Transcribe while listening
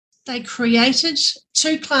They created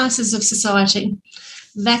two classes of society,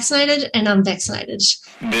 vaccinated and unvaccinated.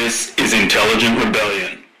 This is Intelligent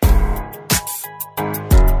Rebellion.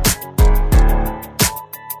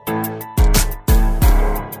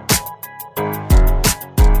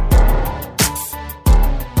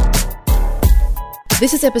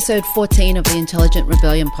 This is episode 14 of the Intelligent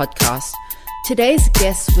Rebellion podcast. Today's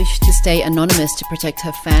guest wished to stay anonymous to protect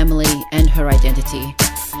her family and her identity.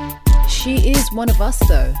 She is one of us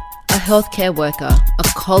though, a healthcare worker, a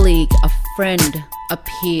colleague, a friend, a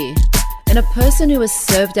peer, and a person who has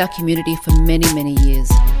served our community for many, many years.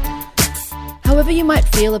 However you might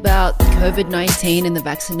feel about COVID-19 and the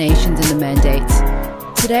vaccinations and the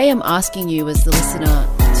mandates, today I'm asking you as the listener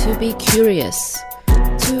to be curious,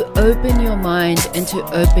 to open your mind and to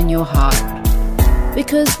open your heart.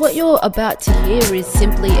 Because what you're about to hear is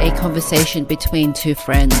simply a conversation between two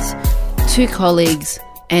friends, two colleagues,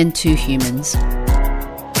 and two humans.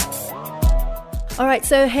 All right,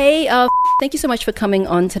 so hey, thank you so much for coming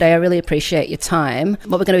on today. I really appreciate your time.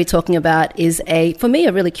 What we're going to be talking about is, for me,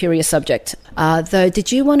 a really curious subject. Though,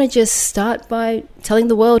 did you want to just start by telling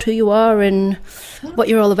the world who you are and what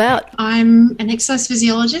you're all about? I'm an exercise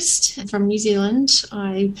physiologist from New Zealand.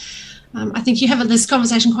 I think you have this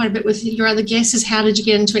conversation quite a bit with your other guests, is how did you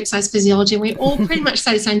get into exercise physiology? And we all pretty much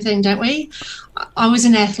say the same thing, don't we? I was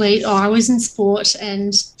an athlete, or I was in sport,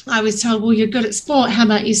 and I was told, well, you're good at sport, how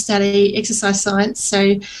about you study exercise science?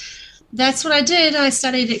 So that's what I did. I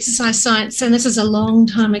studied exercise science, and this is a long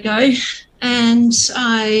time ago. And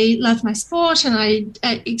I loved my sport, and I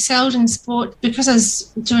excelled in sport. Because I was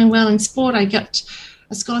doing well in sport, I got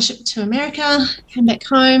a scholarship to America, came back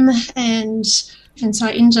home, and so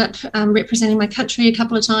I ended up representing my country a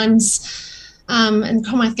couple of times in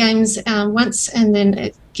Commonwealth Games once, and then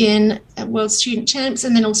again at World Student Champs,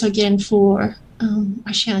 and then also again for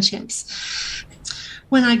Oceania Champs.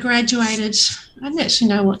 When I graduated, I didn't actually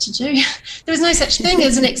know what to do. There was no such thing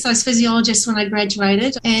as an exercise physiologist when I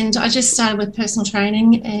graduated, and I just started with personal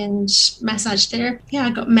training and massage therapy. Yeah,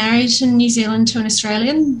 I got married in New Zealand to an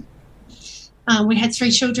Australian. We had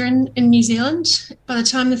 3 children in New Zealand. By the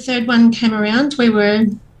time the third one came around, we were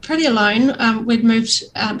pretty alone. We'd moved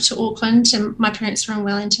to Auckland, and my parents were in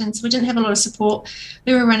Wellington, so we didn't have a lot of support.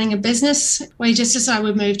 We were running a business. We just decided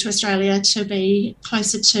we'd move to Australia to be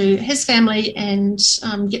closer to his family and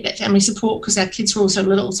get that family support, because our kids were also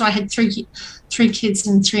little. So I had three kids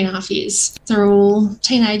in 3.5 years. They're all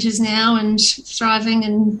teenagers now and thriving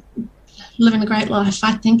and living a great life,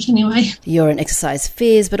 I think, anyway. You're an exercise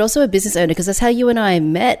phys, but also a business owner, because that's how you and I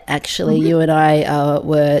met, actually. Mm-hmm. You and I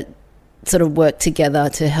were sort of worked together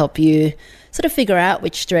to help you sort of figure out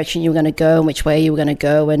which direction you were going to go and which way you were going to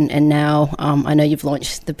go. And now I know you've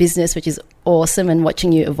launched the business, which is awesome, and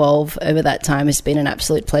watching you evolve over that time has been an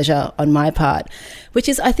absolute pleasure on my part, which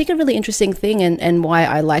is, I think, a really interesting thing, and why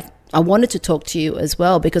I wanted to talk to you as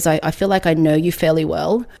well, because I feel like I know you fairly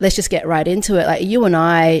well. Let's just get right into it. Like you and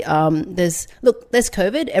I, there's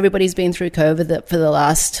COVID. Everybody's been through COVID for the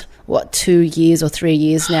last, 2 years or 3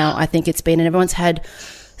 years now, I think it's been, and everyone's had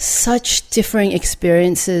such differing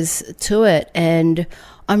experiences to it. And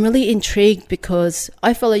I'm really intrigued because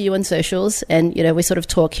I follow you on socials, and, we sort of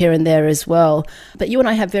talk here and there as well. But you and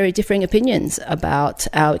I have very differing opinions about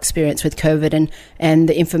our experience with COVID and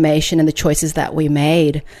the information and the choices that we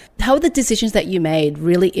made. How the decisions that you made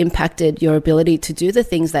really impacted your ability to do the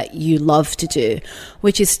things that you love to do,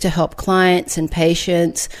 which is to help clients and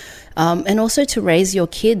patients, and also to raise your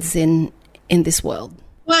kids in this world?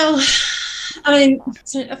 Well,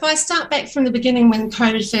 so if I start back from the beginning, when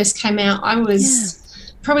COVID first came out, I was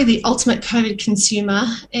probably the ultimate COVID consumer,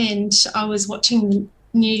 and I was watching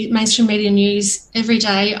the mainstream media news every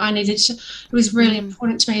day. It was really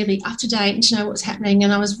important to me to be up to date and to know what's happening,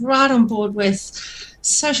 and I was right on board with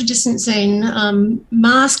social distancing,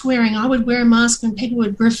 mask wearing. I would wear a mask when people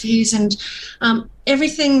would refuse, and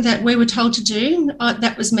everything that we were told to do,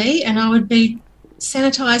 that was me, and I would be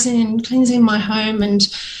sanitising and cleansing my home and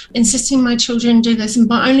insisting my children do this,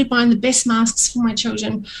 and only buying the best masks for my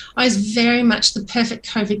children. I was very much the perfect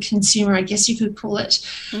COVID consumer, I guess you could call it.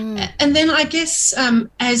 And then I guess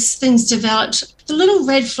as things developed, the little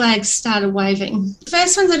red flags started waving. The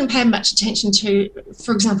first ones I didn't pay much attention to,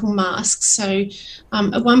 for example, masks. So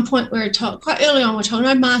at one point we were told, quite early on,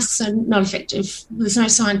 no, masks are not effective. There's no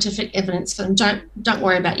scientific evidence for them. Don't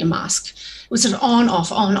worry about your mask. It was sort of on,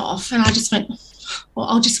 off. And I just went, well,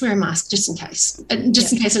 I'll just wear a mask just in case in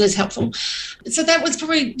case it is helpful. So that was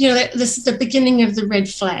probably, this is the beginning of the red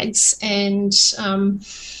flags. And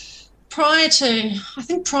prior to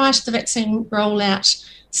the vaccine rollout,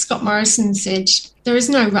 Scott Morrison said there is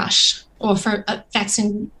no rush or for a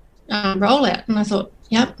vaccine rollout. And I thought,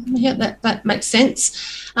 Yep, yeah, that makes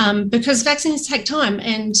sense, because vaccines take time.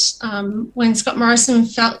 And when Scott Morrison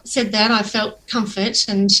said that, I felt comfort.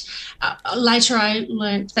 And later I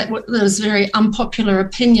learned that was a very unpopular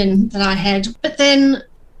opinion that I had. But then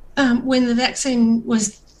when the vaccine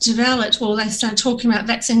was developed, well, they started talking about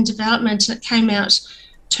vaccine development, and it came out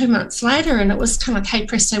 2 months later, and it was kind of like, hey,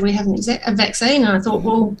 presto, we have a vaccine. And I thought,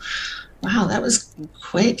 well, wow, that was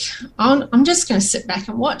quick. I'm just going to sit back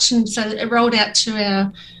and watch. And so it rolled out to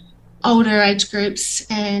our older age groups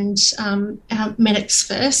and our medics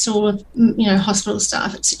first, or hospital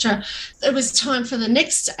staff, etc. It was time for the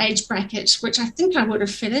next age bracket, which I think I would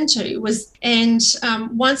have fit into.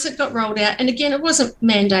 Once it got rolled out, and again, it wasn't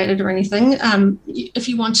mandated or anything. If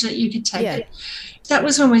you wanted it, you could take it. That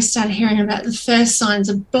was when we started hearing about the first signs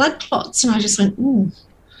of blood clots, and I just went, ooh.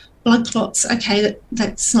 Blood clots, okay,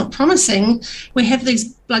 that's not promising. We have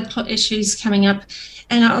these blood clot issues coming up,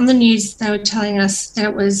 and on the news they were telling us that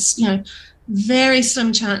it was, very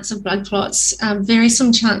slim chance of blood clots, very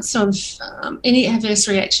slim chance of any adverse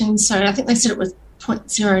reactions. So I think they said it was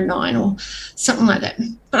 0.09 or something like that.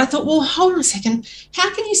 But I thought, well, hold on a second.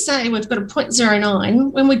 How can you say we've got a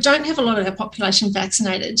 0.09 when we don't have a lot of our population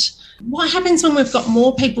vaccinated? What happens when we've got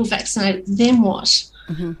more people vaccinated? Then what?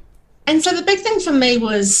 Mm-hmm. And so the big thing for me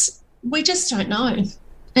was we just don't know.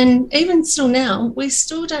 And even still now, we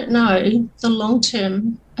still don't know the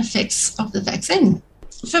long-term effects of the vaccine.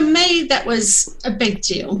 For me, that was a big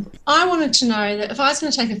deal. I wanted to know that if I was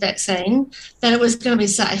going to take a vaccine, that it was going to be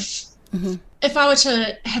safe. Mm-hmm. If I were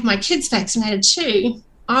to have my kids vaccinated too,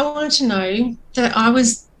 I wanted to know that I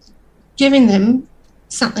was giving them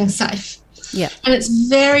something safe. Yeah. And it's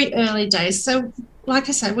very early days. So like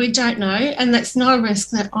I say, we don't know, and that's not a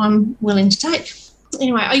risk that I'm willing to take.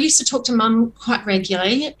 Anyway, I used to talk to Mum quite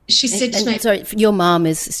regularly. She said to me... Sorry, your mum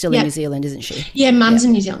is still in New Zealand, isn't she? Yeah, Mum's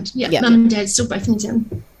in New Zealand. Yeah, Mum and Dad still both in New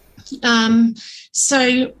Zealand.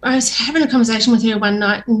 So I was having a conversation with her one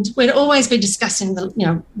night, and we'd always be discussing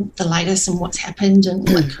the latest and what's happened and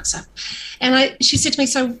all that kind of stuff. And she said to me,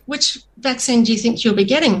 so which vaccine do you think you'll be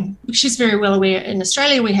getting? Because she's very well aware in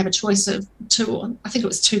Australia we have a choice of 2, or I think it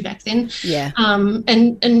was 2 back then. Yeah.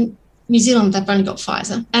 And in New Zealand, they've only got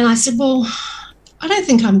Pfizer. And I said, well, I don't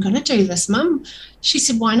think I'm going to do this, Mum. She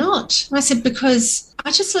said, why not? And I said, because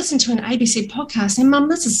I just listened to an ABC podcast, and Mum,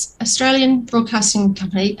 this is Australian broadcasting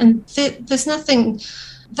company, and there's nothing,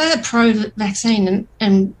 they're pro-vaccine,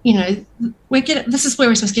 and this is where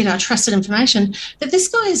we're supposed to get our trusted information. But this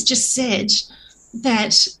guy has just said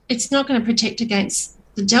that it's not going to protect against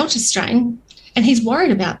the Delta strain, and he's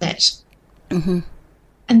worried about that. Mm-hmm.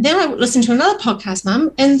 And then I listened to another podcast,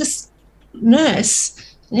 Mum, and this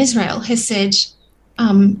nurse in Israel has said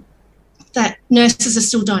that nurses are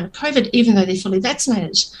still dying of COVID even though they're fully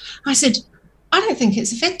vaccinated. I said, I don't think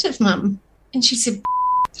it's effective, Mum. And she said,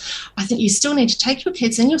 I think you still need to take your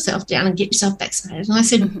kids and yourself down and get yourself vaccinated. And I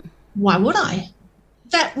said, why would I?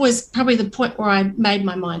 That was probably the point where I made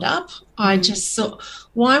my mind up. I just thought,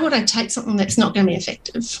 why would I take something that's not going to be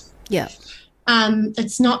effective? Yeah.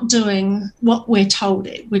 It's not doing what we're told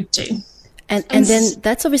it would do. And then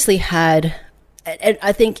that's obviously had... And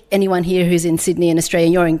I think anyone here who's in Sydney and Australia,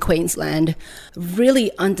 and you're in Queensland,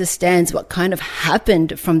 really understands what kind of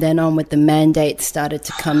happened from then on with the mandates started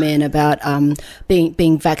to come in about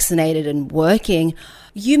being vaccinated and working.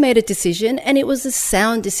 You made a decision, and it was a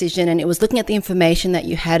sound decision, and it was looking at the information that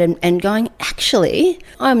you had and going, actually,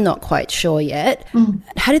 I'm not quite sure yet.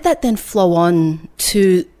 How did that then flow on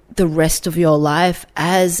to the rest of your life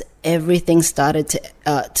as everything started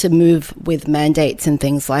to move with mandates and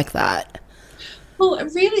things like that? Well,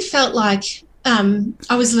 it really felt like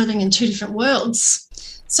I was living in 2 different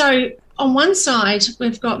worlds. So on one side,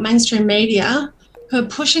 we've got mainstream media who are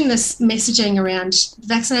pushing this messaging around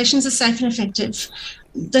vaccinations are safe and effective.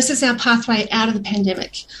 This is our pathway out of the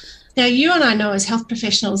pandemic. Now, you and I know as health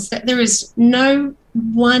professionals that there is no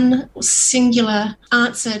one singular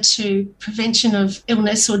answer to prevention of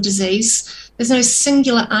illness or disease. There's no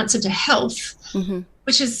singular answer to health,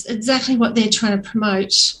 which is exactly what they're trying to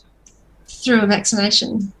promote through a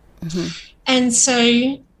vaccination. And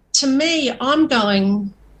so to me, I'm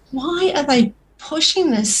going, why are they pushing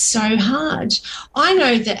this so hard? I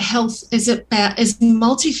know that health is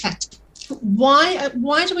multifaceted.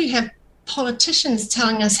 Why do we have politicians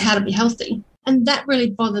telling us how to be healthy? And that really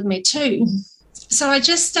bothered me too. So I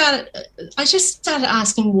just started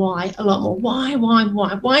asking why a lot more. Why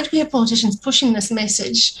do we have politicians pushing this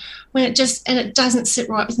message when it doesn't sit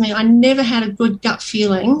right with me? I never had a good gut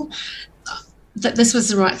feeling that this was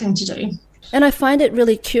the right thing to do. And I find it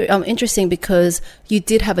really interesting because you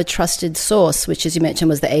did have a trusted source, which, as you mentioned,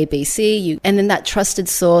 was the ABC. And then that trusted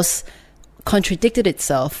source contradicted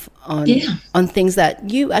itself on things that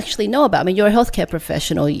you actually know about. I mean, you're a healthcare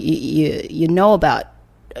professional. You know about.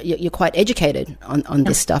 You're quite educated on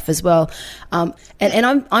this stuff as well, and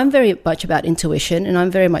I'm very much about intuition, and I'm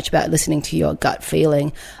very much about listening to your gut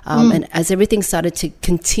feeling. And as everything started to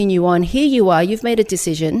continue on, here you are. You've made a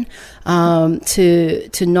decision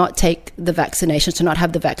to not take the vaccination, to not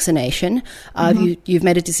have the vaccination. You've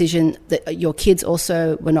made a decision that your kids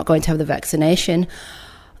also were not going to have the vaccination.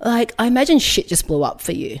 Like, I imagine shit just blew up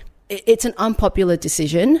for you. It's an unpopular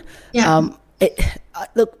decision. Yeah.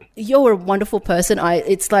 Look, you're a wonderful person.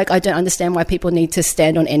 It's like I don't understand why people need to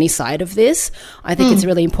stand on any side of this. I think it's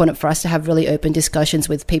really important for us to have really open discussions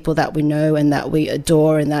with people that we know and that we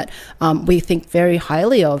adore and that we think very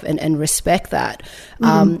highly of and respect that.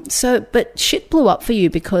 But shit blew up for you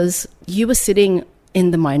because you were sitting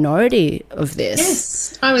in the minority of this.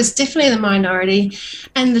 Yes, I was definitely the minority.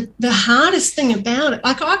 And the hardest thing about it,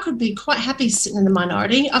 like, I could be quite happy sitting in the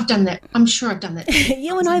minority. I've done that. I'm sure I've done that.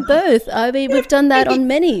 You and I both. I mean, we've done that on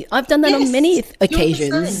many. I've done that on many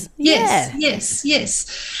occasions. Yes.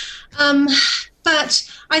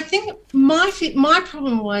 But I think my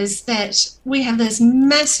problem was that we have this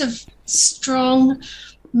massive, strong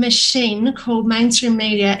machine called mainstream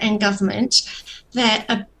media and government that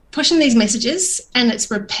are pushing these messages, and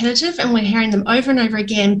it's repetitive and we're hearing them over and over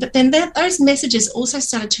again. But then those messages also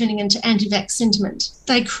started turning into anti-vax sentiment.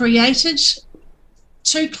 They created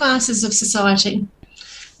two classes of society,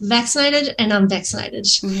 vaccinated and unvaccinated.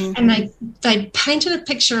 And they painted a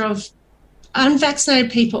picture of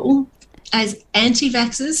unvaccinated people as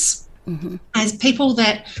anti-vaxxers, as people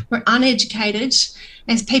that were uneducated,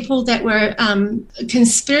 as people that were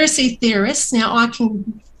conspiracy theorists. Now, I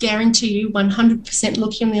can guarantee you 100%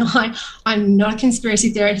 look you in the eye, I'm not a conspiracy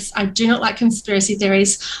theorist. I do not like conspiracy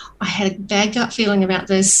theories. I had a bad gut feeling about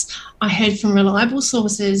this. I heard from reliable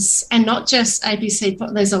sources, and not just ABC,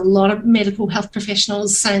 but there's a lot of medical health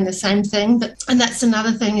professionals saying the same thing. And that's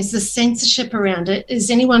another thing, is the censorship around it. Is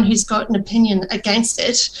anyone who's got an opinion against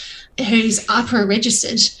it, who's AHPRA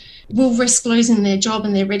registered, will risk losing their job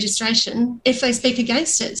and their registration if they speak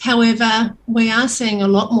against it. However, we are seeing a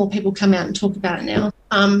lot more people come out and talk about it now.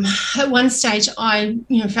 At one stage, I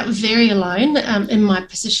felt very alone in my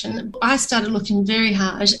position. I started looking very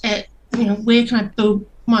hard at where can I build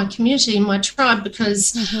my community and my tribe,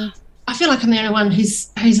 because I feel like I'm the only one who's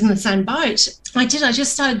in the same boat. I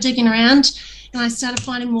just started digging around, and I started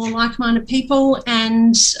finding more like-minded people,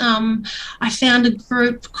 and I found a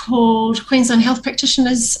group called Queensland Health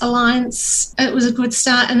Practitioners Alliance. It was a good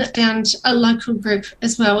start, and it found a local group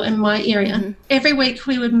as well in my area. Every week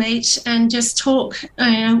we would meet and just talk,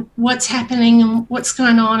 what's happening and what's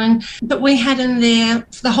going on. But we had in there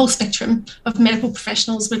the whole spectrum of medical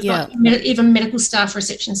professionals. We've got even medical staff,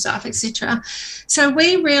 reception staff, etc. So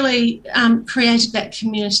we really created that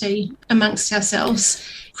community amongst ourselves,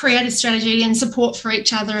 created strategy and support for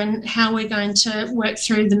each other, and how we're going to work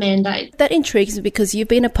through the mandate. That intrigues me, because you've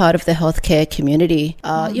been a part of the healthcare community.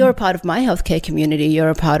 You're a part of my healthcare community. You're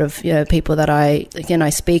a part of people that I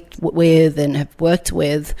speak with and have worked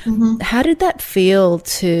with. How did that feel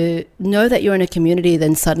to know that you're in a community,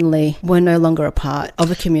 then suddenly we're no longer a part of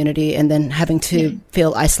a community, and then having to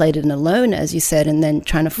feel isolated and alone, as you said, and then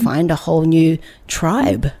trying to find a whole new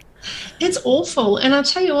tribe? It's awful. And I'll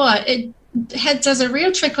tell you what, it does a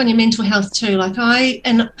real trick on your mental health too. Like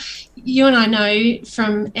you and I know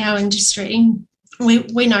from our industry,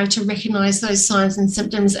 we know to recognise those signs and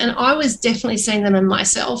symptoms, and I was definitely seeing them in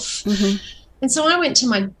myself. And so I went to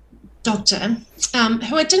my doctor,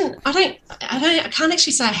 who I can't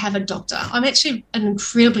actually say I have a doctor. I'm actually an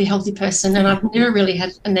incredibly healthy person, and I've never really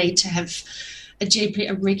had a need to have a GP,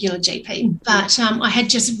 a regular GP. But I had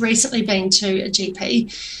just recently been to a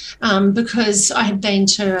GP because I had been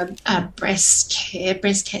to a breast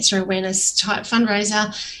cancer awareness type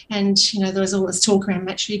fundraiser, and there was all this talk around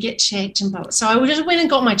make sure you get checked and blah, blah. So I just went and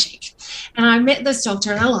got my check, and I met this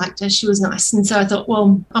doctor, and I liked her. She was nice, and so I thought,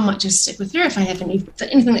 well, I might just stick with her if I have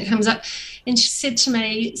anything that comes up. And she said to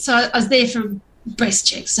me, so I was there for breast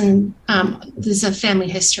checks, and there's a family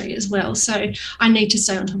history as well, so I need to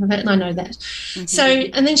stay on top of it, and I know that. So,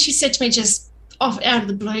 and then she said to me just out of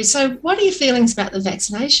the blue, so what are your feelings about the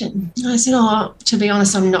vaccination? And I said, to be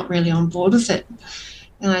honest, I'm not really on board with it.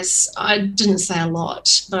 And I didn't say a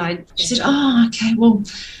lot, but she said, okay, well,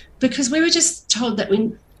 because we were just told that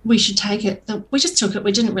we should take it. We just took it.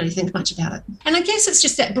 We didn't really think much about it. And I guess it's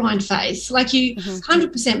just that blind faith. Like, you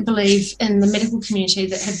 100% believe in the medical community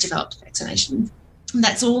that have developed vaccination. And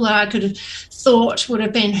that's all that I could have thought would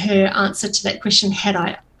have been her answer to that question had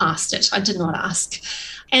I asked it. I did not ask.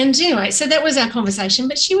 And anyway, so that was our conversation,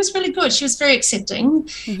 but she was really good. She was very accepting.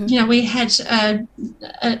 We had an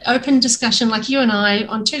open discussion like you and I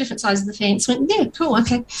on two different sides of the fence. Went, yeah, cool,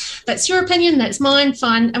 okay. That's your opinion, that's mine,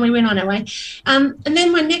 fine. And we went on our way. And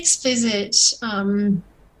then my next visit,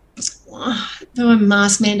 there were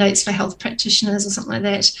mask mandates for health practitioners or something like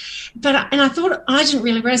that. I thought, I didn't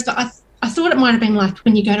really realise, but I thought it might have been like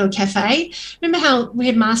when you go to a cafe. Remember how we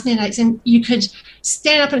had mask mandates and you could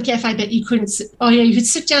stand up in a cafe, but you couldn't sit. Oh, yeah, you could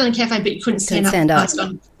sit down in a cafe, but you couldn't stand up.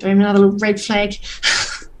 Another little red flag.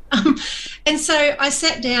 And so I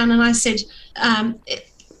sat down and I said,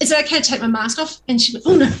 is it okay to take my mask off? And she went,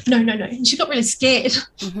 oh, no. And she got really scared.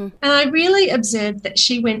 And I really observed that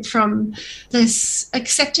she went from this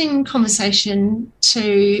accepting conversation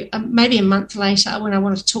to maybe a month later when I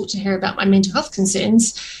wanted to talk to her about my mental health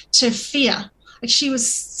concerns to fear. Like she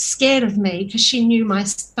was scared of me because she knew my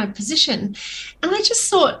position. And I just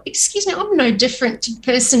thought, excuse me, I'm no different to the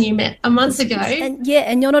person you met a month ago. And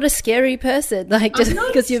you're not a scary person, like just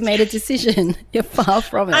because you've made a decision. You're far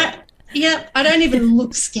from it. I don't even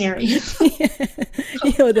look scary.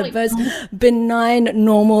 You're the most benign,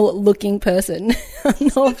 normal-looking person.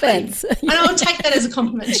 No offense. And I'll take that as a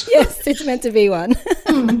compliment. Yes, it's meant to be one.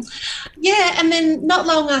 Yeah, and then not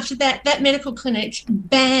long after that, that medical clinic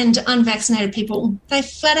banned unvaccinated people. They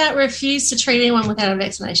flat out refused to treat anyone without a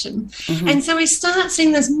vaccination. And so we start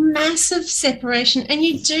seeing this massive separation, and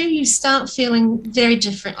you start feeling very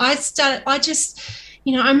different. I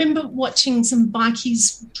remember watching some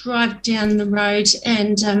bikies drive down the road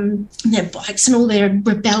and their bikes and all their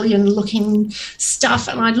rebellion-looking stuff,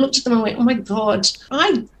 and I looked at them and went, oh, my God,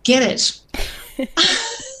 I get it.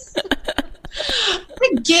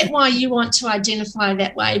 I get why you want to identify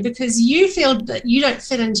that way because you feel that you don't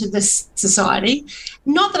fit into this society.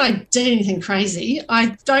 Not that I did anything crazy.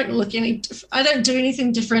 I don't do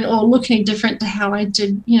anything different or look any different to how I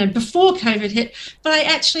did, before COVID hit. But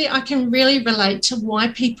I can really relate to why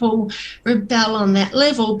people rebel on that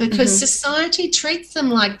level because society treats them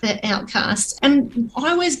like they're outcasts. And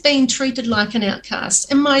I was being treated like an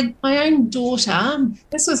outcast. And my own daughter,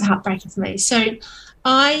 this was heartbreaking for me. So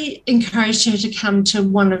I encouraged her to come to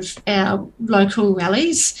one of our local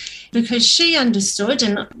rallies because she understood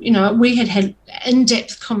and, we had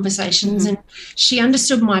in-depth conversations and she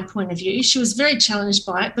understood my point of view. She was very challenged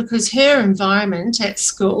by it because her environment at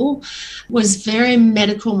school was very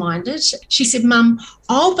medical-minded. She said, Mum,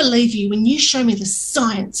 I'll believe you when you show me the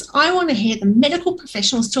science. I want to hear the medical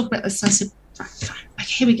professionals talk about this. And I said, right, okay,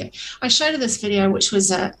 here we go. I showed her this video, which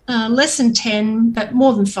was less than 10, but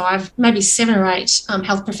more than 5, maybe 7 or 8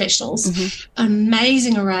 health professionals.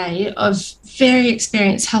 Amazing array of very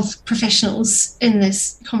experienced health professionals in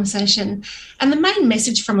this conversation. And the main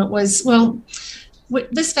message from it was, well,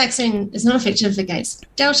 this vaccine is not effective against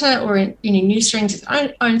Delta or any new strains. Its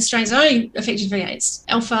own strains are only effective against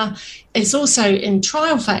Alpha. It's also in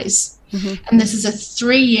trial phase. And this is a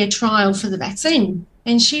 3-year trial for the vaccine.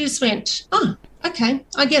 And she just went, oh, okay,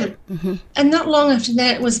 I get it. And not long after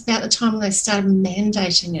that, it was about the time when they started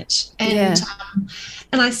mandating it.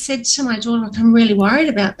 And I said to my daughter, look, I'm really worried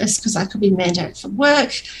about this because I could be mandated for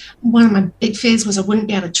work. One of my big fears was I wouldn't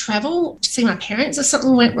be able to travel to see my parents if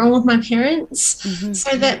something went wrong with my parents.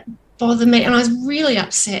 So that bothered me, and I was really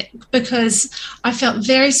upset because I felt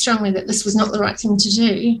very strongly that this was not the right thing to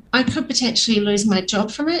do. I could potentially lose my job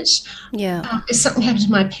from it. If something happened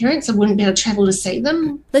to my parents, I wouldn't be able to travel to see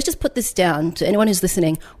them. Let's just put this down to anyone who's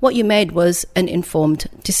listening. What you made was an informed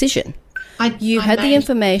decision. You had the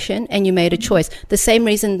information and you made a choice. The same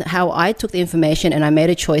reason how I took the information and I made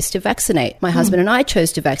a choice to vaccinate. My husband and I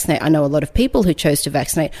chose to vaccinate. I know a lot of people who chose to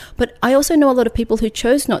vaccinate, but I also know a lot of people who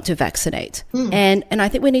chose not to vaccinate. And I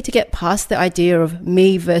think we need to get past the idea of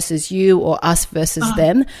me versus you or us versus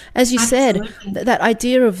them. As you said, that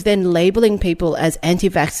idea of then labeling people as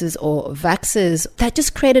anti-vaxxers or vaxxers, that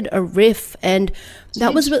just created a rift. And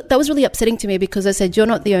that was really upsetting to me because I said, you're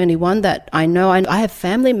not the only one that I know. I have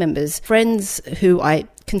family members, friends who I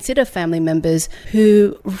consider family members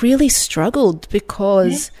who really struggled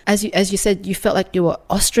because, as you said, you felt like you were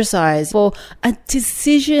ostracized for a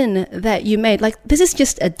decision that you made. Like, this is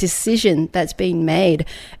just a decision that's being made.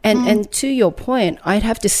 And to your point, I'd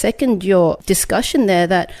have to second your discussion there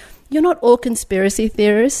that you're not all conspiracy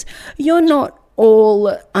theorists. You're not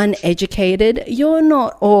all uneducated. You're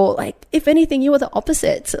not all, like, if anything, you are the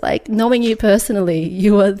opposite. Like, knowing you personally,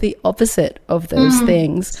 you are the opposite of those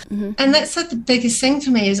things. And that's like the biggest thing for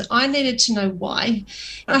me is I needed to know why.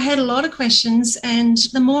 I had a lot of questions, and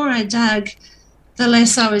the more I dug, the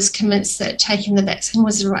less I was convinced that taking the vaccine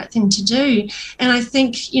was the right thing to do. And I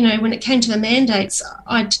think, you know, when it came to the mandates,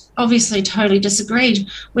 I obviously totally disagreed.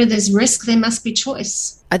 Where there's risk, there must be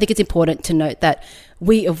choice. I think it's important to note that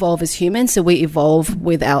we evolve as humans, so we evolve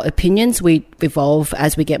with our opinions. We evolve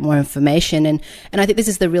as we get more information. And I think this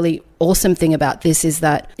is the really awesome thing about this, is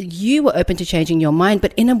that you were open to changing your mind,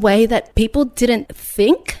 but in a way that people didn't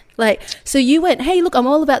think. Like, so you went, hey, look, I'm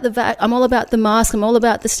all about I'm all about the mask, I'm all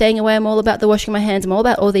about the staying away, I'm all about the washing my hands, I'm all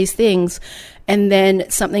about all these things. And then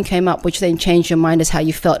something came up which then changed your mind as how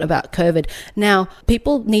you felt about COVID. Now,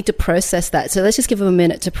 people need to process that. So let's just give them a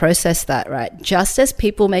minute to process that, right? Just as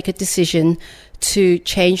people make a decision to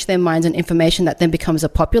change their minds on information that then becomes a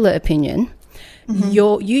popular opinion,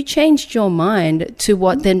 you changed your mind to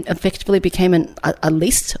what then effectively became a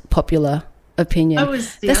least popular opinion.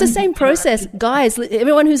 That's the same process. Guys,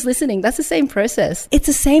 everyone who's listening, that's the same process. It's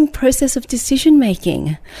the same process of decision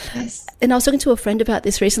making. Yes. And I was talking to a friend about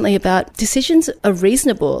this recently, about decisions are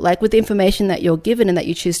reasonable. Like, with the information that you're given and that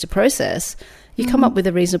you choose to process, you come up with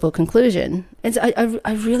a reasonable conclusion. And so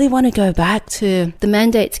I really want to go back to the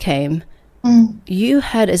mandates came. You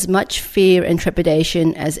had as much fear and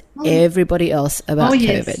trepidation as everybody else about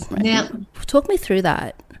COVID. Right? Now, talk me through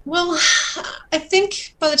that. Well, I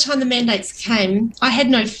think by the time the mandates came, I had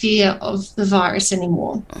no fear of the virus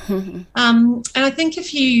anymore. And I think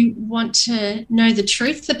if you want to know the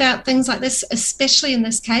truth about things like this, especially in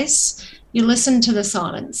this case, you listen to the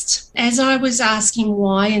silenced. As I was asking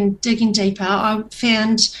why and digging deeper, I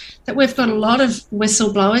found that we've got a lot of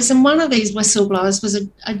whistleblowers, and one of these whistleblowers was a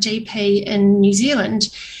GP in New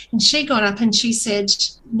Zealand, and she got up and she said,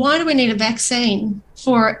 why do we need a vaccine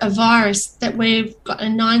for a virus that we've got a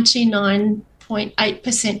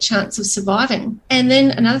 99.8% chance of surviving? And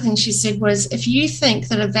then another thing she said was, if you think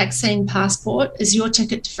that a vaccine passport is your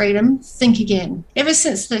ticket to freedom, think again. Ever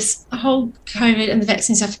since this whole COVID and the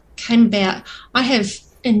vaccine stuff came about, I have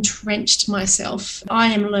entrenched myself. I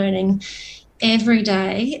am learning every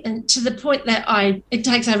day, and to the point that it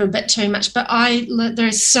takes over a bit too much, but there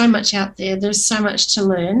is so much out there. There's so much to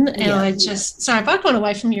learn, and sorry if I've gone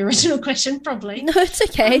away from your original question, probably. No, it's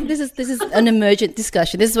okay. This is an emergent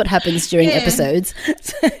discussion. This is what happens during episodes.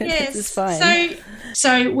 Yes. This is fine.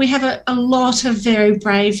 So we have a lot of very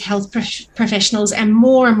brave health professionals, and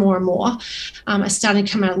more are starting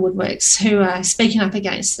to come out of the woodworks who are speaking up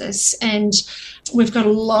against this. And we've got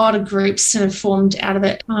a lot of groups that have formed out of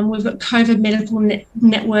it. We've got COVID Medical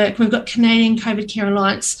Network. We've got Canadian COVID Care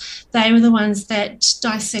Alliance. They were the ones that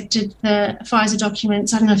dissected the Pfizer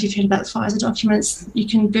documents. I don't know if you've heard about the Pfizer documents. You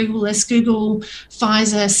can Google this. Google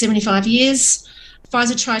Pfizer 75 years.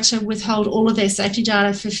 Pfizer tried to withhold all of their safety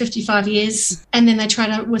data for 55 years, and then they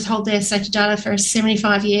tried to withhold their safety data for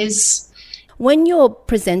 75 years. When you're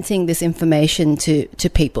presenting this information to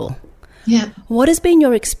people, what has been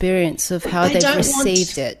your experience of how they've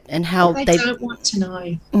received it and how they don't want to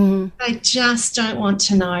know? They just don't want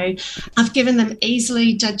to know. I've given them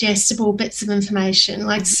easily digestible bits of information,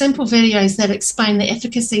 like simple videos that explain the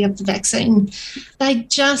efficacy of the vaccine. They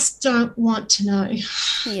just don't want to know.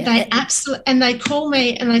 They absolutely, and they call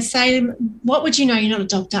me and they say, what would you know? You're not a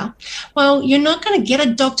doctor. Well, you're not going to get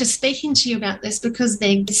a doctor speaking to you about this because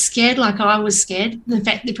they're scared like I was scared. In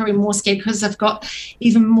fact, they're probably more scared because they've got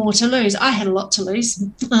even more to lose. I had a lot to lose.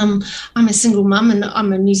 I'm a single mum and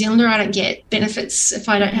I'm a New Zealander. I don't get benefits if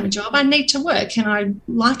I don't have a job. I need to work, and I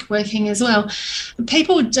like working as well.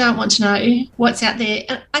 People don't want to know what's out there.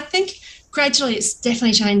 And I think gradually it's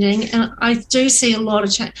definitely changing, and I do see a lot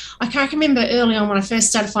of change. I can't remember early on when I first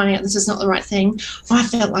started finding out this is not the right thing, I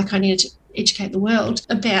felt like I needed to educate the world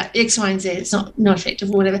about X, Y, and Z. It's not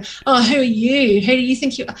effective or whatever. Oh, who are you? Who do you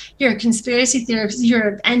think you are? You're a conspiracy theorist. You're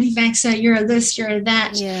an anti-vaxxer. You're a this. You're a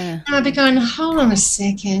that. Yeah. And I'd be going, hold on a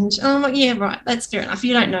second. And I'm like, yeah, right. That's fair enough.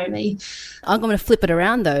 You don't know me. I'm going to flip it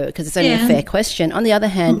around though, because it's only a fair question. On the other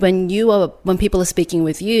hand, when people are speaking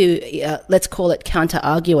with you, let's call it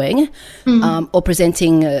counter-arguing or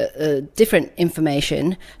presenting different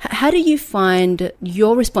information, how do you find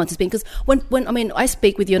your responses being? Because when I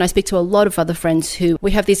speak with you, and I speak to a lot of other friends who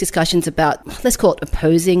we have these discussions about, let's call it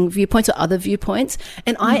opposing viewpoints or other viewpoints,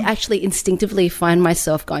 and I actually instinctively find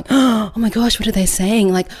myself going, oh my gosh, what are they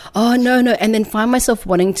saying? Like, oh no, and then find myself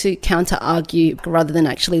wanting to counter-argue rather than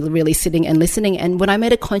actually really sitting and listening. And when I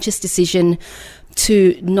made a conscious decision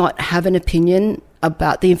to not have an opinion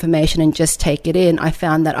about the information and just take it in, I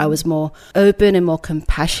found that I was more open and more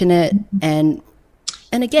compassionate. And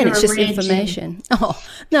again, it's just information. Oh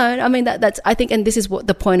no, I mean that's I think, and this is what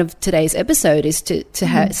the point of today's episode is to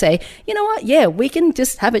say, you know what? Yeah, we can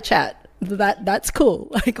just have a chat. that's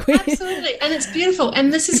cool. Absolutely. And it's beautiful.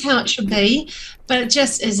 And this is how it should be, but it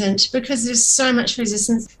just isn't, because there's so much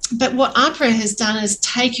resistance. But what AHPRA has done is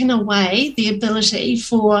taken away the ability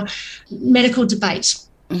for medical debate.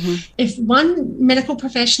 Mm-hmm. If one medical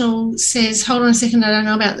professional says, hold on a second, I don't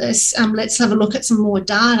know about this, let's have a look at some more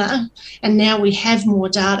data, and now we have more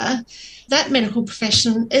data, that medical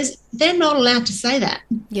profession they're not allowed to say that.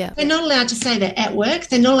 Yeah. They're not allowed to say that at work.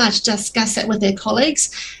 They're not allowed to discuss that with their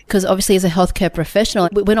colleagues. Because obviously as a healthcare professional,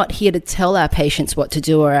 we're not here to tell our patients what to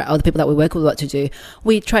do or other people that we work with what to do.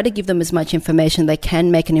 We try to give them as much information they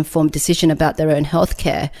can make an informed decision about their own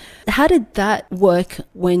healthcare. How did that work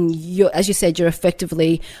when as you said, you're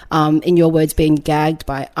effectively, in your words, being gagged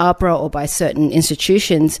by AHPRA or by certain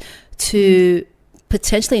institutions to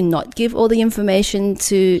potentially not give all the information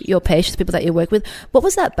to your patients, people that you work with? What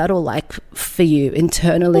was that battle like for you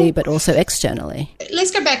internally, but also externally? Let's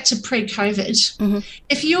go back to pre-COVID. Mm-hmm.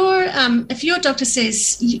 If your doctor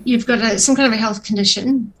says you've got some kind of a health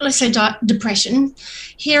condition, let's say depression,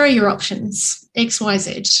 here are your options, X, Y,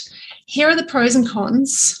 Z. Here are the pros and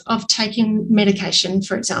cons of taking medication,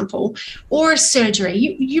 for example, or a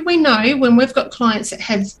surgery. We know when we've got clients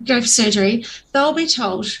that go for surgery, they'll be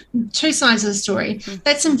told two sides of the story.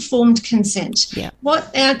 That's informed consent. Yeah.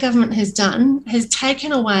 What our government has done has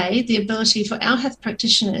taken away the ability for our health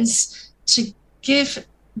practitioners to give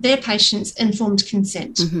their patients informed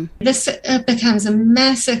consent. Mm-hmm. This becomes a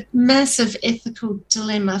massive, massive ethical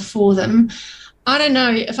dilemma for them. I don't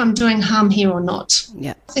know if I'm doing harm here or not.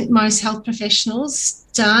 Yeah. I think most health professionals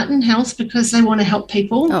start in health because they want to help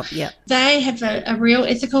people. Oh, yeah. They have a real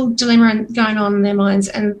ethical dilemma going on in their minds,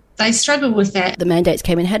 and they struggle with that. The mandates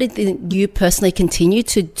came in. How did you personally continue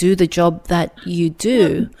to do the job that you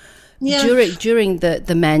do during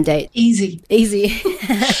the mandate? Easy.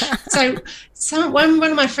 So one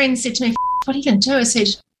of my friends said to me, what are you going to do? I said,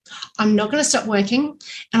 I'm not going to stop working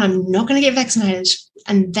and I'm not going to get vaccinated.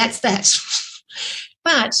 And that's that.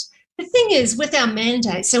 But the thing is, with our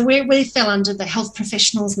mandate, so we fell under the health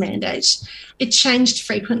professionals mandate. It changed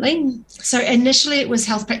frequently. So initially it was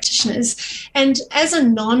health practitioners. And as a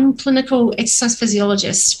non-clinical exercise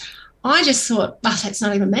physiologist, I just thought, that's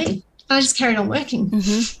not even me. I just carried on working.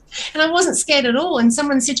 Mm-hmm. And I wasn't scared at all. And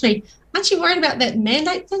someone said to me, aren't you worried about that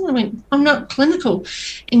mandate thing? I went, I'm not clinical.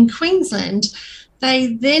 In Queensland, they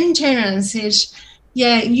then turned around and said,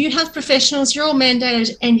 yeah, you health professionals, you're all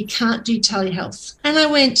mandated and you can't do telehealth. And I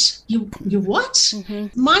went, you what? Mm-hmm.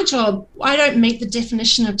 My job, I don't meet the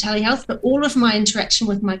definition of telehealth, but all of my interaction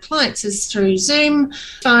with my clients is through Zoom,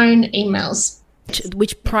 phone, emails.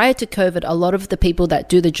 Which prior to COVID, a lot of the people that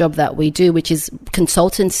do the job that we do, which is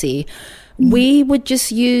consultancy, we would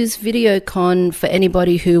just use VideoCon for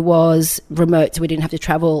anybody who was remote, so we didn't have to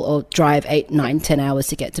travel or drive 8, 9, 10 hours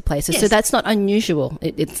to get to places. Yes. So that's not unusual.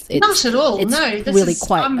 It's not at all. It's really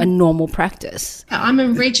quite a normal practice. I'm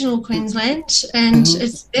in regional Queensland and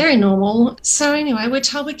it's very normal. So anyway, we're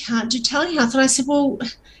told we can't do telehealth. And I said, well,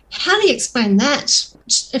 how do you explain that?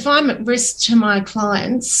 If I'm at risk to my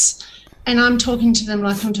clients and I'm talking to them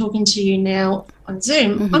like I'm talking to you now on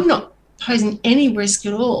Zoom, I'm not posing any risk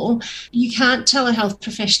at all. You can't tell a health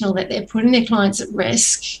professional that they're putting their clients at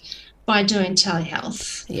risk by doing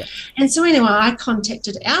telehealth. Yeah. And so anyway, I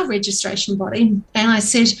contacted our registration body and I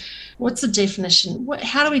said, what's the definition?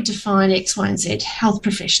 How do we define X, Y, and Z, health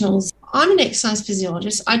professionals? I'm an exercise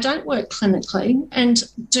physiologist. I don't work clinically and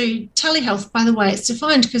do telehealth, by the way it's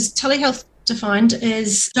defined, because telehealth defined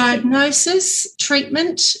as diagnosis,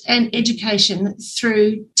 treatment, and education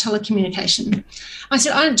through telecommunication. I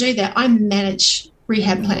said, I don't do that. I manage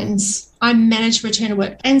rehab plans. I manage return to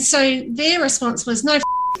work. And so their response was, no,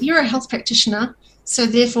 you're a health practitioner, so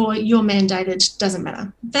therefore you're mandated, doesn't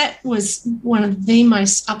matter. That was one of the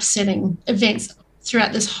most upsetting events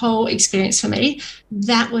throughout this whole experience for me.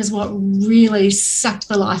 That was what really sucked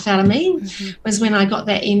the life out of me, was when I got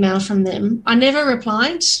that email from them. I never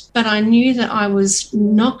replied, but I knew that I was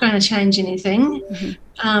not going to change anything.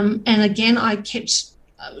 And again, I kept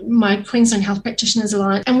my Queensland Health Practitioners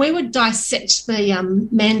Alliance, and we would dissect the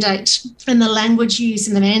mandate and the language used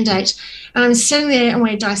in the mandate. And I'm sitting there and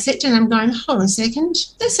we're dissecting and I'm going, hold on a second,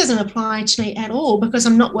 this doesn't apply to me at all because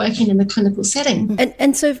I'm not working in a clinical setting.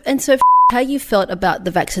 And so how you felt about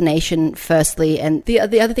the vaccination firstly, and the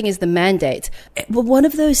other thing is the mandate. Were one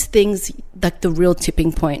of those things like the real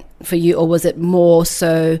tipping point for you, or was it more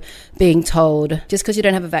so being told just because you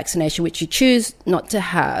don't have a vaccination, which you choose not to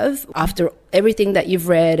have after everything that you've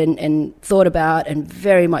read and thought about and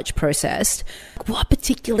very much processed, what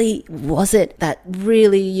particularly was it that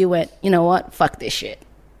really you went, you know what, fuck this shit?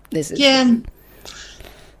 This is... Yeah.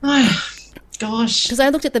 Gosh. Because I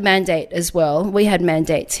looked at the mandate as well. We had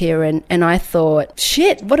mandates here and I thought,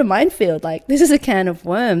 shit, what a minefield. Like, this is a can of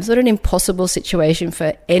worms. What an impossible situation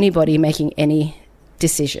for anybody making any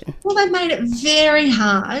decision. Well, they made it very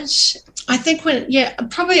hard. I think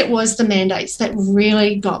probably it was the mandates that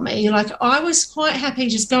really got me. Like, I was quite happy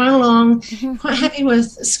just going along, quite happy with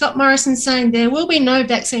Scott Morrison saying there will be no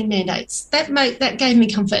vaccine mandates. That gave me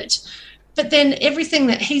comfort. But then everything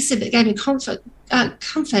that he said that gave me comfort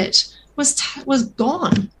was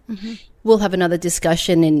gone. Mm-hmm. We'll have another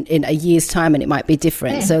discussion in a year's time and it might be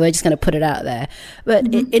different. Yeah. So they're just going to put it out there. But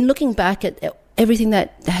in looking back at everything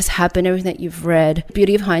that has happened, everything that you've read,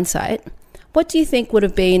 beauty of hindsight, what do you think would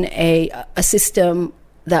have been a system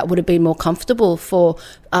that would have been more comfortable for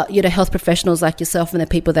health professionals like yourself and the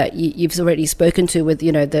people that you've already spoken to with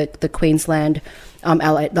the Queensland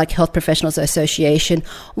Health Professionals Association?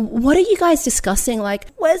 What are you guys discussing? Like,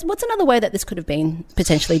 what's another way that this could have been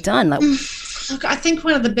potentially done? Like, look, I think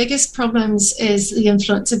one of the biggest problems is the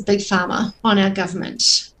influence of Big Pharma on our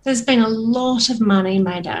government. There's been a lot of money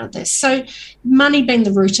made out of this. So money being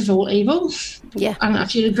the root of all evil. Yeah. I don't know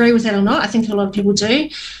if you'd agree with that or not. I think a lot of people do.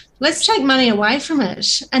 Let's take money away from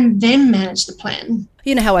it and then manage the plan.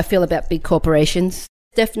 You know how I feel about big corporations.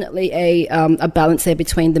 Definitely a balance there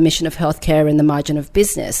between the mission of healthcare and the margin of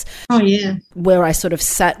business. Oh, yeah. Where I sort of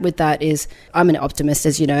sat with that is I'm an optimist,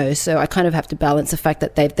 as you know, so I kind of have to balance the fact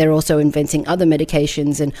that they're also inventing other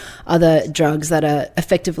medications and other drugs that are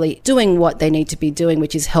effectively doing what they need to be doing,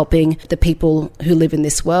 which is helping the people who live in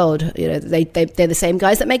this world. They're the same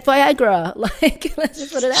guys that make Viagra. Like, let's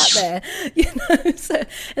just put it out there. So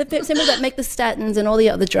the same that make the statins and all the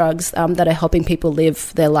other drugs that are helping people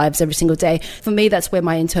live their lives every single day. For me, that's where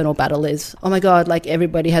my internal battle is. Oh my God, like,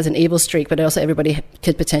 everybody has an evil streak, but also everybody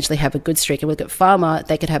could potentially have a good streak. And look at pharma,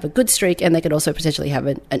 they could have a good streak and they could also potentially have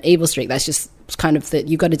an evil streak. That's just kind of that.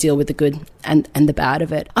 You've got to deal with the good and the bad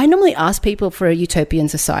of it. I normally ask people for a utopian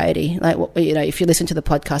society. Like, if you listen to the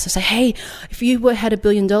podcast, I say, hey, if you had $1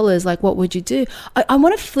 billion, like, what would you do? I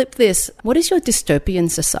want to flip this. What is your dystopian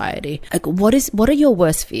society? Like, what are your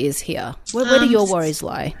worst fears here? Where do your worries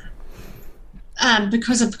lie?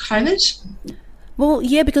 Because of COVID? Well,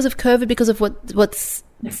 yeah, because of COVID, because of what's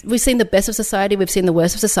we've seen the best of society, we've seen the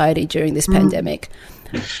worst of society during this pandemic.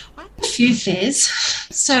 I have a few fears.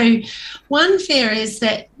 So one fear is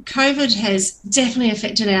that COVID has definitely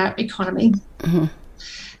affected our economy. Mm-hmm.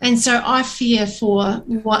 And so I fear for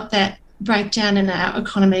what that breakdown in our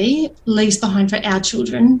economy leaves behind for our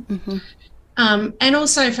children. Mm-hmm. And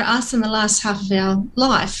also for us in the last half of our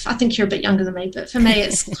life. I think you're a bit younger than me, but for me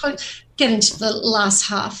it's getting to the last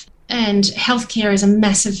half. And healthcare is a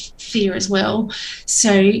massive fear as well.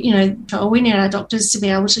 So, we need our doctors to be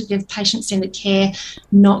able to give patient-centred care,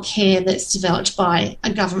 not care that's developed by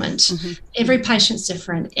a government. Mm-hmm. Every patient's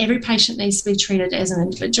different. Every patient needs to be treated as an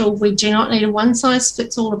individual. We do not need a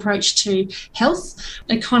one-size-fits-all approach to health,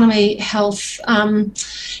 economy, health.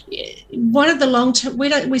 What are the long-term?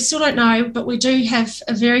 We still don't know, but we do have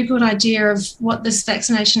a very good idea of what this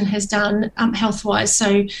vaccination has done health-wise.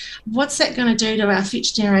 So what's that going to do to our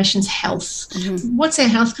future generations' health? Mm-hmm. What's our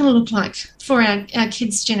health going to look like for our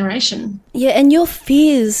kids' generation? Yeah, and your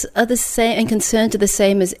fears are the same and concerns are the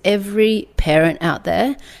same as every parent out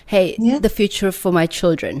there. Hey, the future for my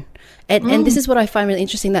children. And this is what I find really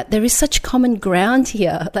interesting, that there is such common ground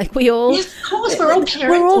here. Like, we all... Yes, of course, we're all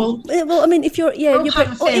parents. Well, I mean, if you're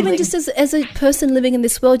or even just as a person living in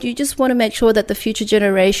this world, you just want to make sure that the future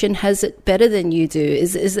generation has it better than you do.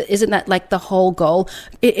 Isn't that like the whole goal?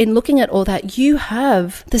 In looking at all that, you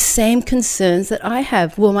have the same concerns that I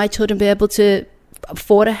have. Will my children be able to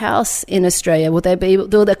afford a house in Australia? Will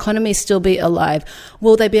the economy still be alive?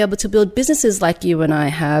 Will they be able to build businesses like you and I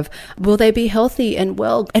have? Will they be healthy and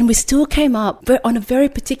well? And we still came up on a very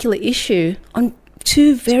particular issue on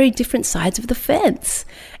two very different sides of the fence.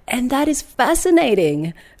 And that is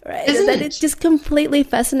fascinating, right? It just completely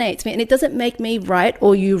fascinates me. And it doesn't make me right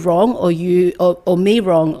or you wrong or me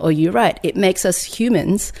wrong or you right. It makes us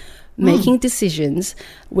humans making decisions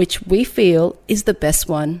which we feel is the best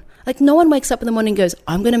one. Like, no one wakes up in the morning and goes,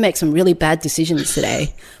 I'm going to make some really bad decisions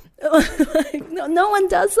today. No one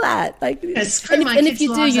does that. Like, and if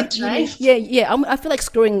you do, I feel like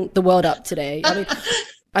screwing the world up today. I mean,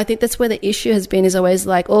 I think that's where the issue has been, is always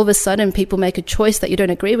like, all of a sudden people make a choice that you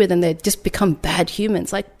don't agree with and they just become bad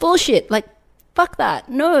humans. Like, bullshit. Like, fuck that.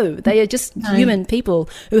 No, they are just human people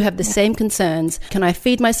who have the same concerns. Can I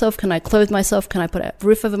feed myself? Can I clothe myself? Can I put a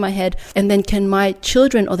roof over my head? And then can my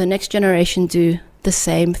children or the next generation do the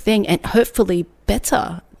same thing, and hopefully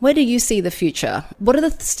better Where do you see the future? What are the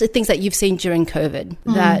things that you've seen during COVID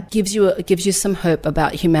that gives you some hope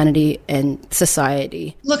about humanity and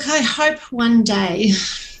society? Look, I hope one day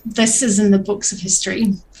this is in the books of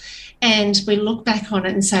history and we look back on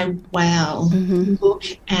it and say, wow, look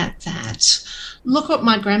at that. Look what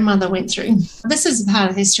my grandmother went through. This is a part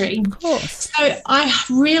of history. Of course. So I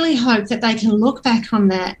really hope that they can look back on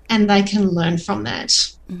that and they can learn from that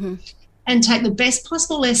and take the best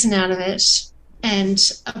possible lesson out of it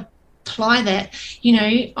and apply that. You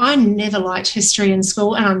know, I never liked history in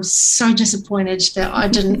school and I'm so disappointed that I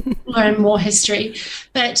didn't learn more history.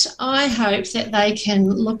 But I hope that they can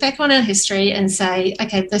look back on our history and say,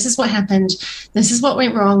 okay, this is what happened, this is what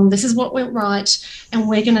went wrong, this is what went right, and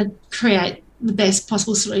we're going to create the best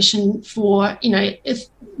possible solution for, you know, if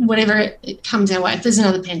whatever it comes our way, if there's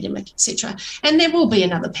another pandemic, etc. And there will be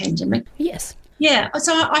another pandemic. Yes. Yeah,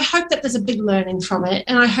 so I hope that there's a big learning from it,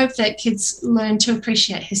 and I hope that kids learn to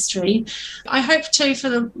appreciate history. I hope too for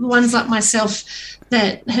the ones like myself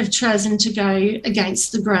that have chosen to go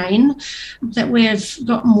against the grain, that we've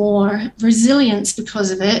got more resilience because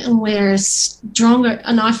of it, and we're stronger.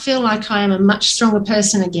 And I feel like I am a much stronger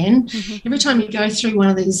person again. Every time you go through one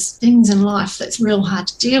of these things in life that's real hard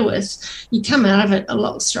to deal with, you come out of it a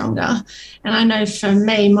lot stronger. And I know for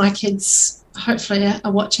me, my kids hopefully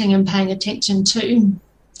are watching and paying attention too.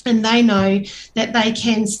 And they know that they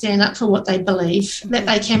can stand up for what they believe, that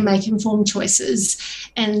they can make informed choices,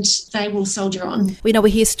 and they will soldier on. We know we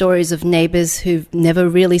hear stories of neighbours who've never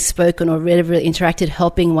really spoken or never really interacted,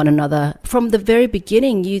 helping one another. From the very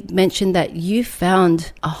beginning, you mentioned that you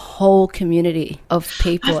found a whole community of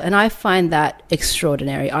people, and I find that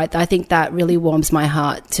extraordinary. I think that really warms my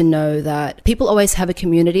heart to know that people always have a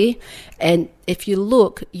community, and if you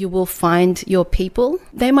look, you will find your people.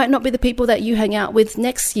 They might not be the people that you hang out with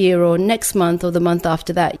next year or next month or the month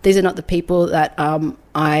after that. These are not the people that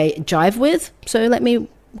I jive with. So let me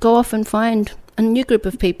go off and find a new group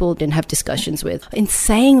of people and have discussions with. In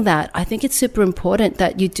saying that, I think it's super important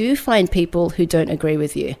that you do find people who don't agree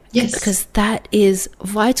with you. Yes. Because that is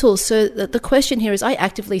vital. So the question here is I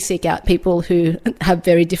actively seek out people who have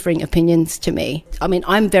very differing opinions to me. I mean,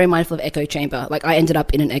 I'm very mindful of echo chamber. Like I ended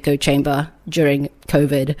up in an echo chamber during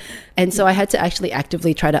COVID. And so I had to actually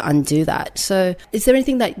actively try to undo that. So is there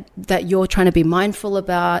anything that you're trying to be mindful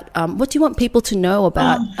about? What do you want people to know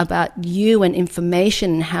about you and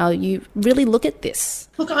information and how you really look at this?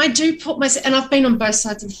 Look, I do put myself, and I've been on both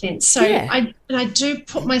sides of the fence, so yeah. I do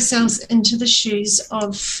put myself into the shoes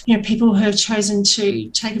of, you know, people who have chosen to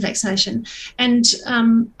take a vaccination, and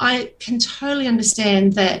I can totally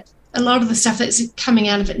understand that a lot of the stuff that's coming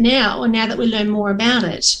out of it now, or now that we learn more about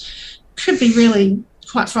it, could be really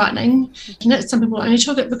quite frightening. You know, some people only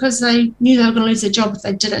took it because they knew they were going to lose their job if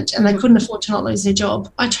they didn't, and they couldn't afford to not lose their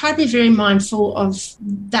job. I try to be very mindful of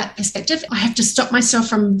that perspective. I have to stop myself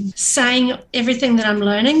from saying everything that I'm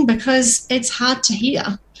learning because it's hard to hear.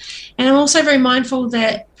 And I'm also very mindful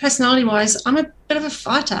that personality-wise, I'm a bit of a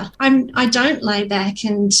fighter. I don't lay back,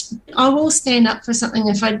 and I will stand up for something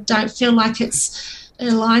if I don't feel like it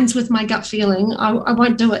aligns with my gut feeling. I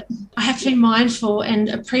won't do it. I have to be mindful and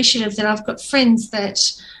appreciative that I've got friends that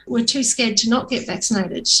were too scared to not get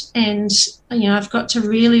vaccinated, and you know, I've got to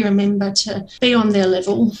really remember to be on their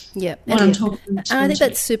level. Yeah, when I'm talking to them. And I think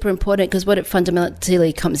that's super important, because what it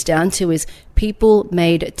fundamentally comes down to is people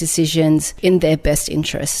made decisions in their best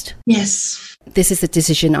interest. Yes. This is the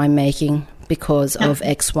decision I'm making because of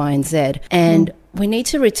X, Y, and Z. And we need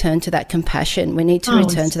to return to that compassion. We need to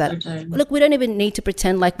return to that. Look, we don't even need to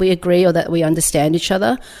pretend like we agree or that we understand each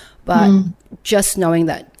other, but just knowing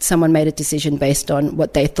that someone made a decision based on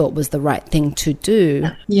what they thought was the right thing to do,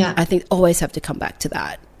 I think always have to come back to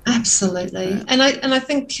that. Absolutely. And I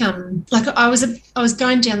think like I was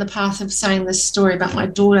going down the path of saying this story about my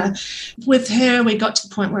daughter. With her, we got to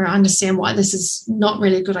the point where I understand why this is not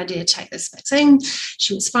really a good idea to take this vaccine.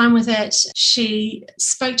 She was fine with it. She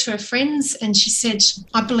spoke to her friends and she said,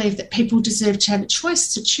 I believe that people deserve to have a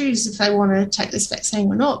choice to choose if they want to take this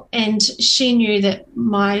vaccine or not. And she knew that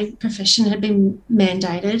my profession had been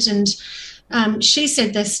mandated, and she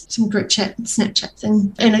said this, some group chat, Snapchat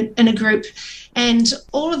thing in a group, and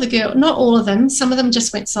all of the girls, not all of them, some of them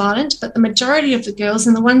just went silent, but the majority of the girls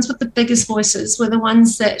and the ones with the biggest voices were the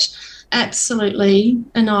ones that absolutely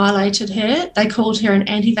annihilated her. They called her an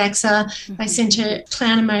anti-vaxxer. They sent her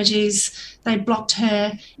clown emojis. They blocked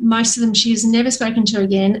her. Most of them she has never spoken to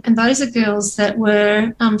again. And those are girls that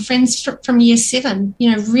were friends from year 7.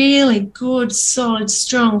 You know, really good, solid,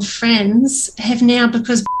 strong friends have now,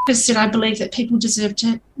 because said, I believe that people deserve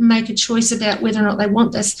to make a choice about whether or not they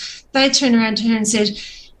want this. They turned around to her and said,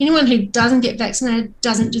 anyone who doesn't get vaccinated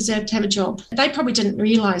doesn't deserve to have a job. They probably didn't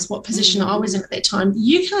realise what position I was in at that time.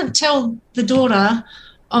 You can't tell the daughter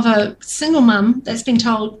of a single mum that's been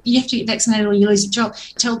told you have to get vaccinated or you lose your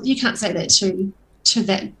job. You can't say that to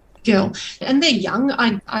that girl. And they're young.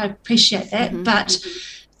 I appreciate that, but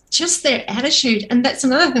just their attitude, and that's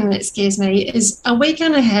another thing that scares me, is are we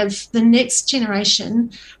going to have the next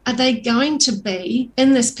generation, are they going to be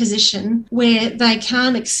in this position where they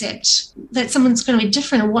can't accept that someone's going to be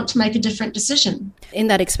different and want to make a different decision? In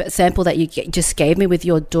that example that you just gave me with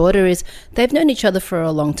your daughter, is they've known each other for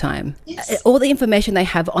a long time. Yes. All the information they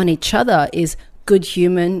have on each other is good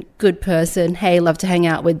human, good person, hey, love to hang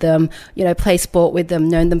out with them, play sport with them,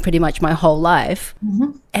 known them pretty much my whole life.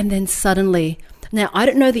 And then suddenly... Now, I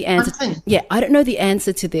don't know the answer. I don't know the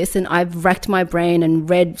answer to this, and I've racked my brain and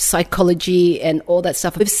read psychology and all that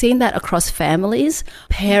stuff. We've seen that across families,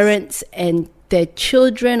 parents and their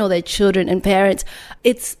children, or their children and parents.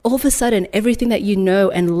 It's all of a sudden everything that you know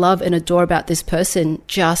and love and adore about this person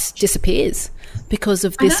just disappears because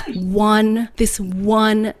of this one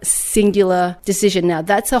singular decision. Now,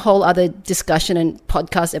 that's a whole other discussion and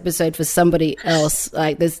podcast episode for somebody else.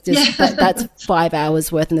 Like there's just that's 5 hours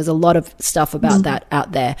worth, and there's a lot of stuff about that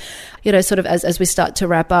out there. Sort of as we start to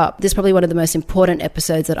wrap up, this is probably one of the most important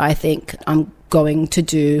episodes that I think I'm going to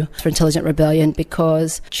do for Intelligent Rebellion,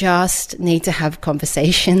 because just need to have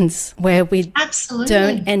conversations where we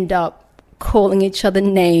don't end up calling each other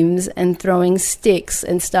names and throwing sticks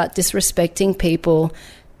and start disrespecting people.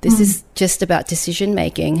 This is just about decision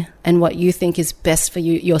making and what you think is best for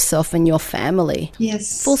you, yourself and your family.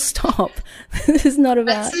 Yes. Full stop. This is not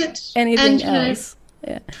about anything else.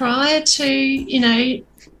 Prior to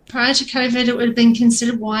COVID, it would have been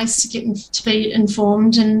considered wise to be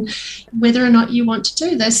informed and whether or not you want to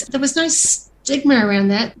do this. There was no stigma around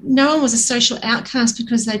that. No one was a social outcast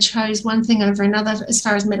because they chose one thing over another as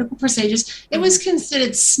far as medical procedures. It was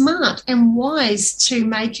considered smart and wise to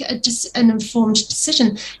make an informed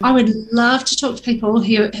decision. I would love to talk to people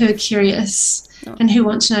who are curious and who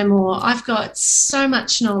want to know more. I've got so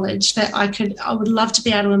much knowledge that I would love to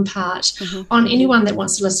be able to impart on anyone that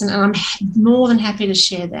wants to listen, and I'm more than happy to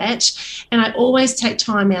share that. And I always take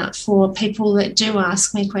time out for people that do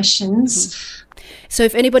ask me questions. So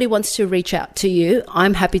if anybody wants to reach out to you,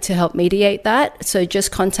 I'm happy to help mediate that. So just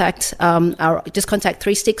contact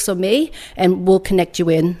 3 Sticks or me, and we'll connect you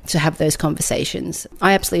in to have those conversations.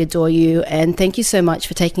 I absolutely adore you, and thank you so much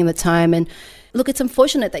for taking the time. And look, it's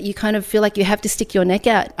unfortunate that you kind of feel like you have to stick your neck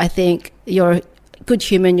out. I think you're a good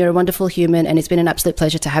human, you're a wonderful human, and it's been an absolute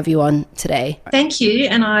pleasure to have you on today. Thank you,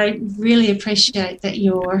 and I really appreciate that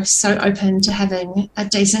you're so open to having a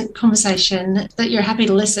decent conversation, that you're happy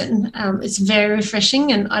to listen. It's very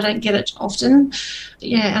refreshing, and I don't get it often.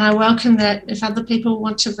 And I welcome that. If other people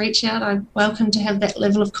want to reach out, I welcome to have that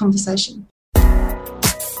level of conversation.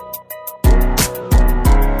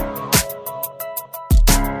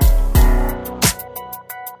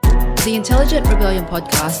 The Intelligent Rebellion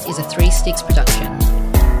podcast is a 3 Sticks production.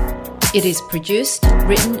 It is produced,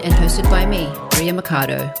 written and hosted by me, Ria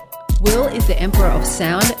Mercado. Will is the emperor of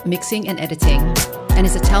sound, mixing and editing, and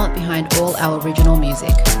is the talent behind all our original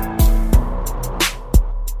music.